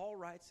 Again, Paul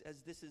writes,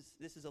 as this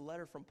is a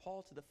letter from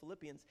Paul to the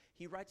Philippians,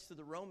 he writes to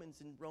the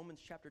Romans in Romans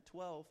chapter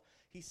 12,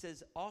 he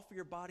says, offer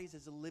your bodies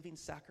as a living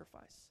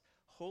sacrifice,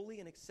 holy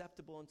and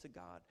acceptable unto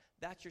God.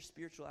 That's your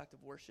spiritual act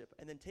of worship.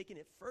 And then taking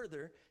it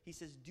further, he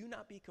says, do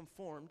not be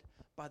conformed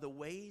by the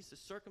ways, the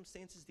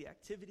circumstances, the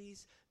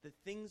activities, the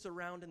things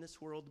around in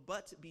this world,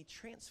 but be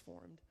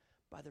transformed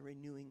by the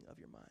renewing of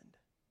your mind.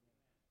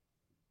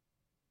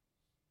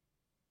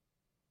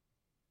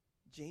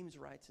 James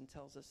writes and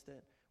tells us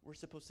that we're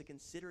supposed to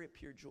consider it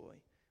pure joy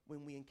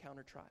when we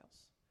encounter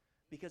trials,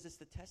 because it's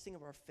the testing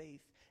of our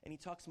faith. And he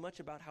talks much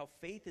about how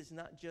faith is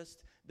not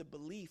just the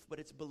belief, but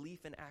it's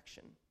belief in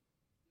action.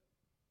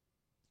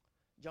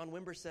 John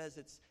Wimber says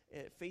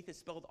faith is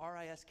spelled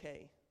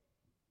R-I-S-K.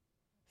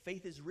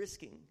 Faith is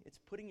risking. It's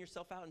putting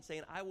yourself out and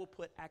saying, I will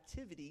put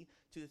activity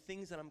to the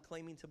things that I'm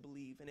claiming to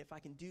believe. And if I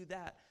can do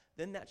that,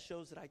 then that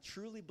shows that I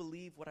truly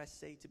believe what I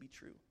say to be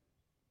true.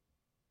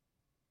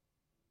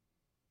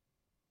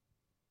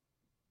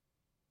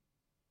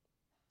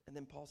 And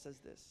then Paul says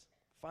this,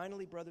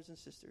 finally, brothers and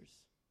sisters,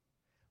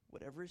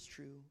 whatever is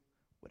true,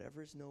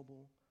 whatever is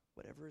noble,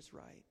 whatever is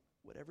right,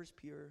 whatever is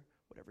pure,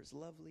 whatever is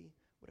lovely,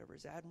 whatever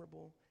is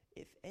admirable,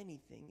 if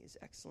anything is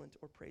excellent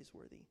or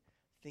praiseworthy,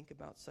 think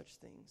about such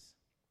things.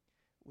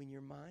 When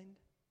your mind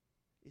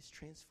is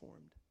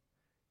transformed,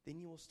 then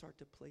you will start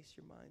to place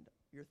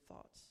your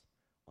thoughts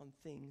on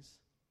things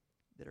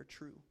that are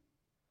true.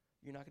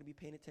 You're not going to be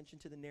paying attention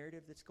to the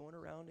narrative that's going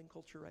around in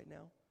culture right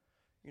now.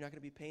 You're not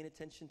going to be paying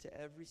attention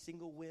to every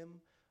single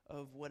whim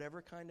of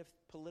whatever kind of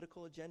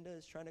political agenda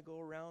is trying to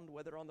go around,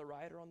 whether on the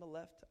right or on the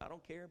left. I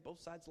don't care.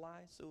 Both sides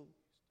lie. So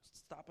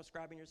stop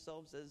ascribing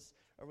yourselves as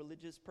a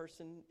religious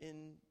person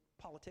in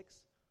politics.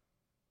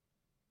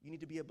 You need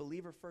to be a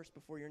believer first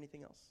before you're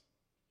anything else.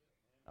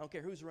 I don't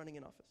care who's running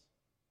in office,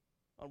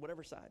 on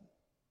whatever side.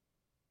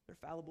 They're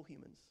fallible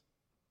humans.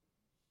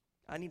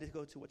 I need to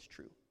go to what's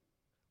true.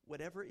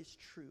 Whatever is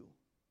true,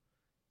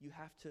 you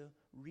have to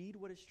read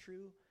what is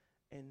true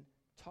and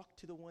talk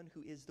to the one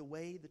who is the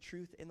way, the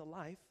truth, and the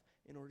life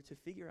in order to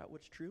figure out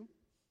what's true.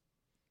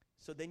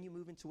 So then you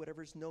move into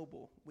whatever's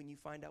noble when you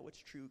find out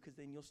what's true, because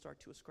then you'll start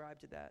to ascribe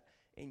to that,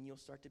 and you'll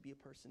start to be a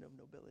person of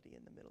nobility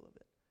in the middle of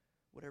it.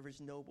 Whatever is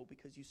noble,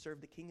 because you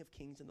serve the King of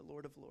Kings and the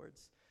Lord of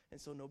Lords.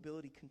 And so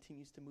nobility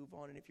continues to move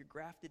on. And if you're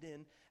grafted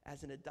in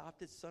as an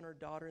adopted son or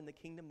daughter in the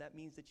kingdom, that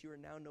means that you are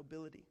now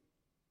nobility.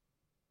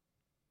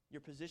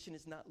 Your position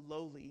is not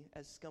lowly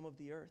as scum of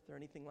the earth or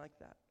anything like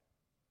that.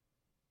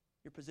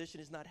 Your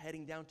position is not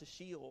heading down to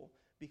Sheol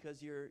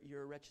because you're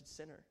a wretched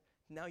sinner.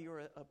 Now you're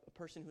a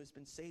person who has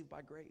been saved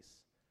by grace.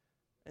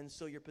 And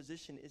so your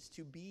position is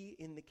to be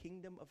in the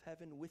kingdom of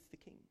heaven with the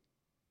King.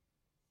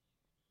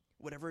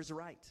 Whatever is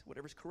right,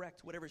 whatever is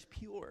correct, whatever is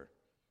pure,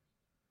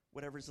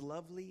 whatever is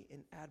lovely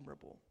and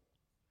admirable,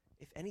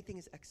 if anything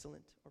is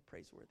excellent or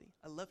praiseworthy.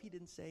 I love he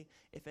didn't say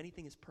if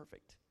anything is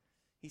perfect.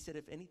 He said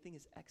if anything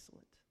is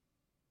excellent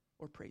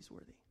or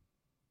praiseworthy.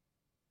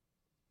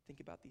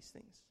 Think about these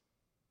things.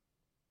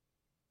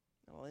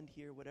 And I'll end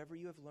here. Whatever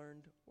you have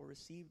learned or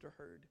received or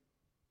heard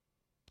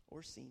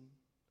or seen,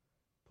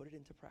 put it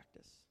into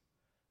practice,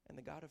 and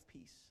the God of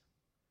peace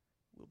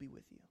will be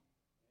with you.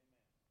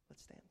 Amen.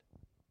 Let's stand.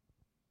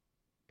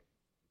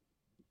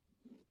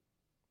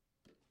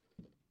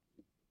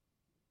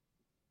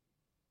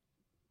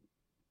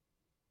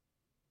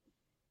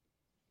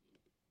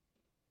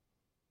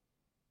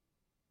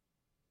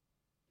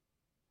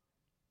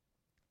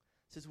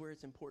 This is where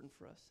it's important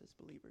for us as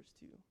believers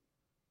to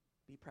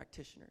be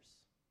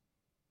practitioners,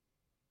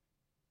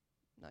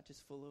 not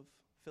just full of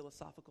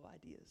philosophical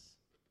ideas,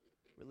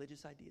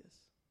 religious ideas.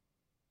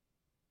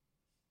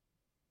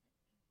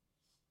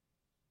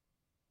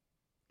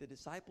 The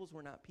disciples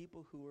were not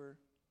people who were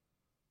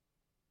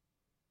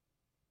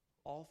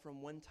all from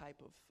one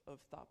type of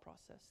thought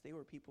process. They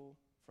were people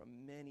from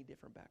many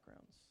different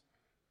backgrounds,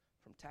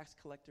 from tax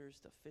collectors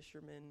to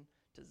fishermen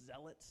to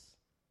zealots,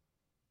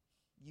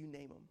 you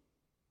name them.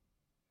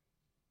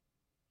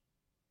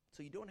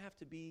 So you don't have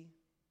to be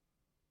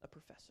a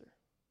professor.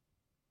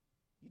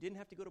 You didn't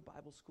have to go to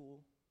Bible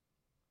school.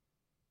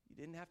 You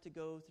didn't have to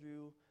go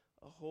through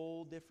a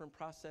whole different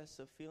process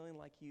of feeling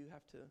like you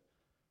have to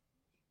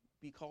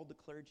be called the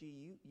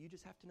clergy. You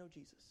just have to know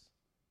Jesus.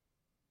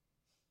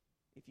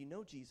 If you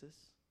know Jesus,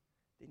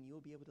 then you'll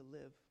be able to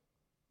live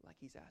like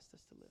he's asked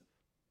us to live.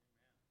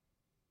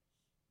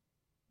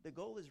 Amen. The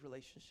goal is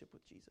relationship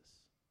with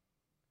Jesus.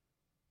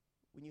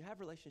 When you have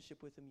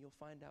relationship with him, you'll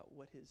find out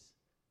what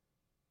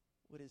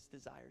his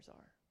desires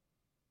are.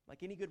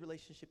 Like any good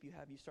relationship you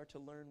have, you start to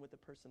learn what the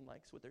person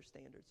likes, what their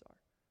standards are.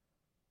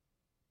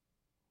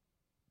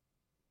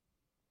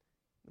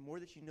 The more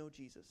that you know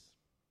Jesus,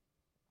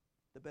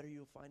 the better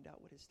you'll find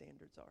out what his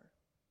standards are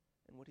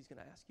and what he's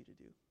going to ask you to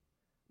do.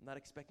 I'm not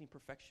expecting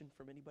perfection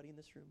from anybody in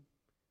this room.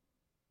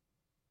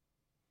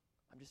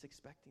 I'm just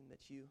expecting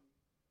that you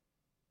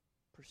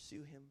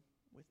pursue him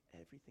with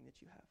everything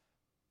that you have.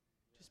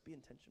 Just be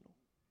intentional.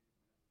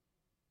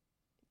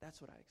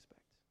 That's what I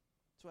expect.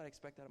 That's what I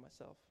expect out of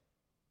myself.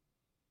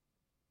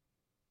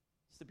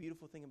 It's the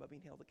beautiful thing about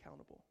being held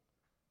accountable,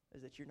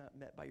 is that you're not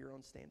met by your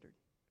own standard.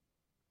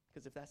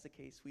 Because if that's the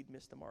case, we'd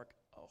miss the mark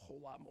a whole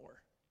lot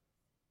more.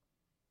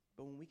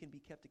 But when we can be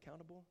kept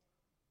accountable,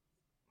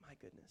 my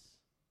goodness.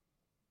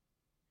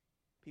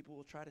 People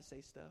will try to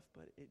say stuff,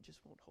 but it just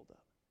won't hold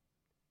up.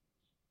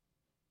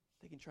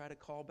 They can try to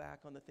call back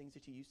on the things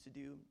that you used to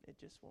do. It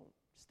just won't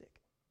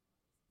stick.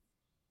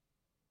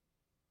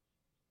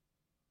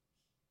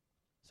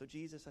 So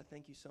Jesus, I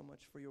thank you so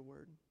much for your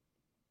word.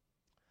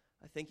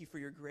 I thank you for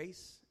your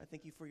grace. I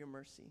thank you for your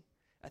mercy.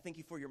 I thank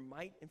you for your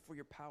might and for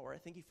your power. I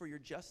thank you for your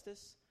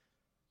justice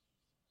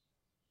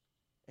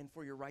and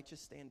for your righteous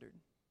standard.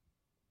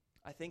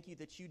 I thank you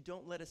that you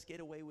don't let us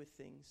get away with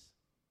things,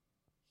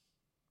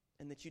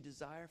 and that you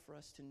desire for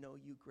us to know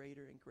you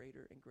greater and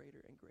greater and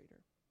greater and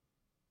greater.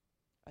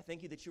 I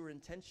thank you that you were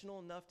intentional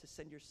enough to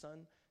send your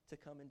son to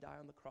come and die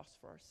on the cross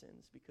for our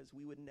sins, because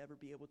we would never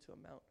be able to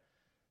amount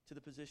to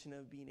the position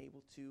of being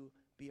able to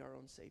be our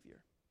own Savior.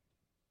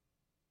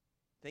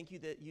 Thank you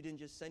that you didn't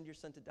just send your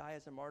son to die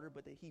as a martyr,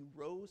 but that he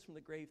rose from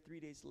the grave 3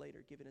 days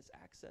later, giving us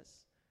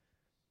access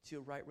to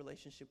a right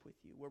relationship with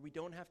you, where we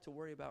don't have to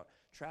worry about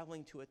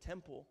traveling to a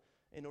temple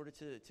in order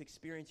to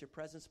experience your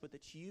presence, but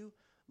that you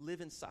live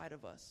inside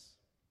of us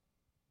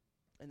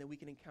and that we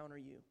can encounter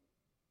you.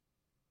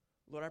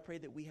 Lord, I pray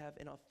that we have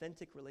an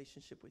authentic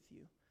relationship with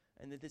you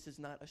and that this is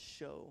not a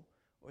show,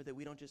 or that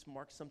we don't just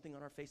mark something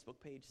on our Facebook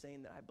page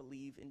saying that I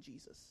believe in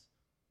Jesus.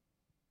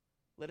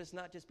 Let us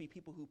not just be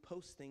people who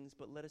post things,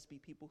 but let us be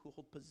people who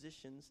hold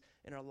positions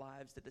in our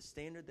lives, that the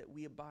standard that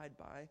we abide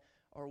by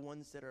are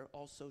ones that are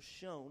also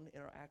shown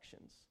in our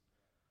actions.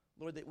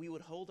 Lord, that we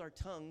would hold our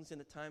tongues in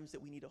the times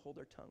that we need to hold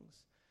our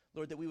tongues.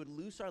 Lord, that we would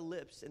loose our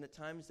lips in the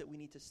times that we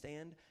need to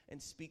stand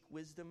and speak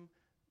wisdom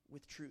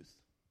with truth.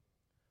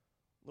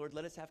 Lord,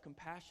 let us have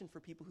compassion for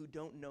people who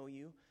don't know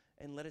you,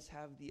 and let us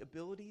have the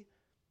ability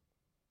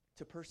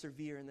to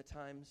persevere in the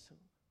times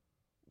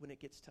when it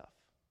gets tough.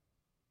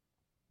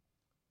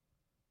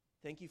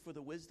 Thank you for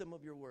the wisdom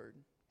of your word.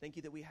 Thank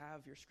you that we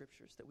have your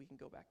scriptures that we can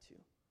go back to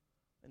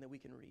and that we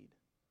can read.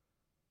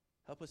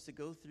 Help us to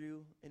go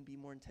through and be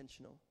more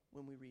intentional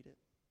when we read it.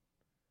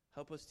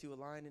 Help us to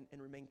align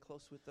and remain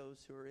close with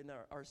those who are in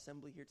our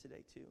assembly here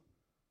today too,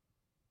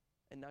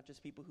 and not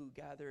just people who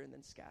gather and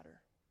then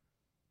scatter.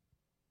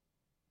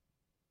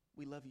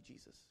 We love you,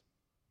 Jesus.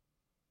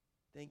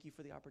 Thank you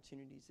for the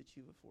opportunities that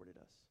you've afforded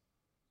us.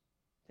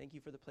 Thank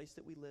you for the place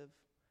that we live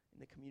and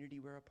the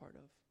community we're a part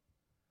of.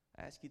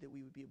 I ask you that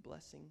we would be a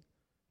blessing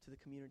to the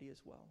community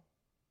as well.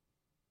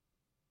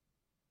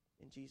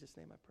 In Jesus'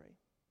 name I pray.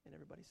 And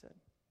everybody said,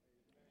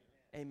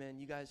 Amen.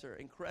 You guys are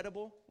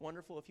incredible,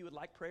 wonderful. If you would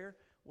like prayer,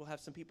 we'll have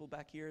some people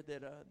back here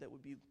that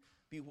would be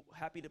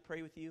happy to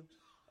pray with you.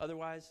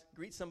 Otherwise,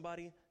 greet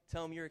somebody,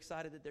 tell them you're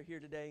excited that they're here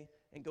today,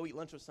 and go eat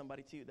lunch with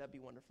somebody too. That'd be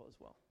wonderful as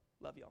well.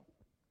 Love y'all.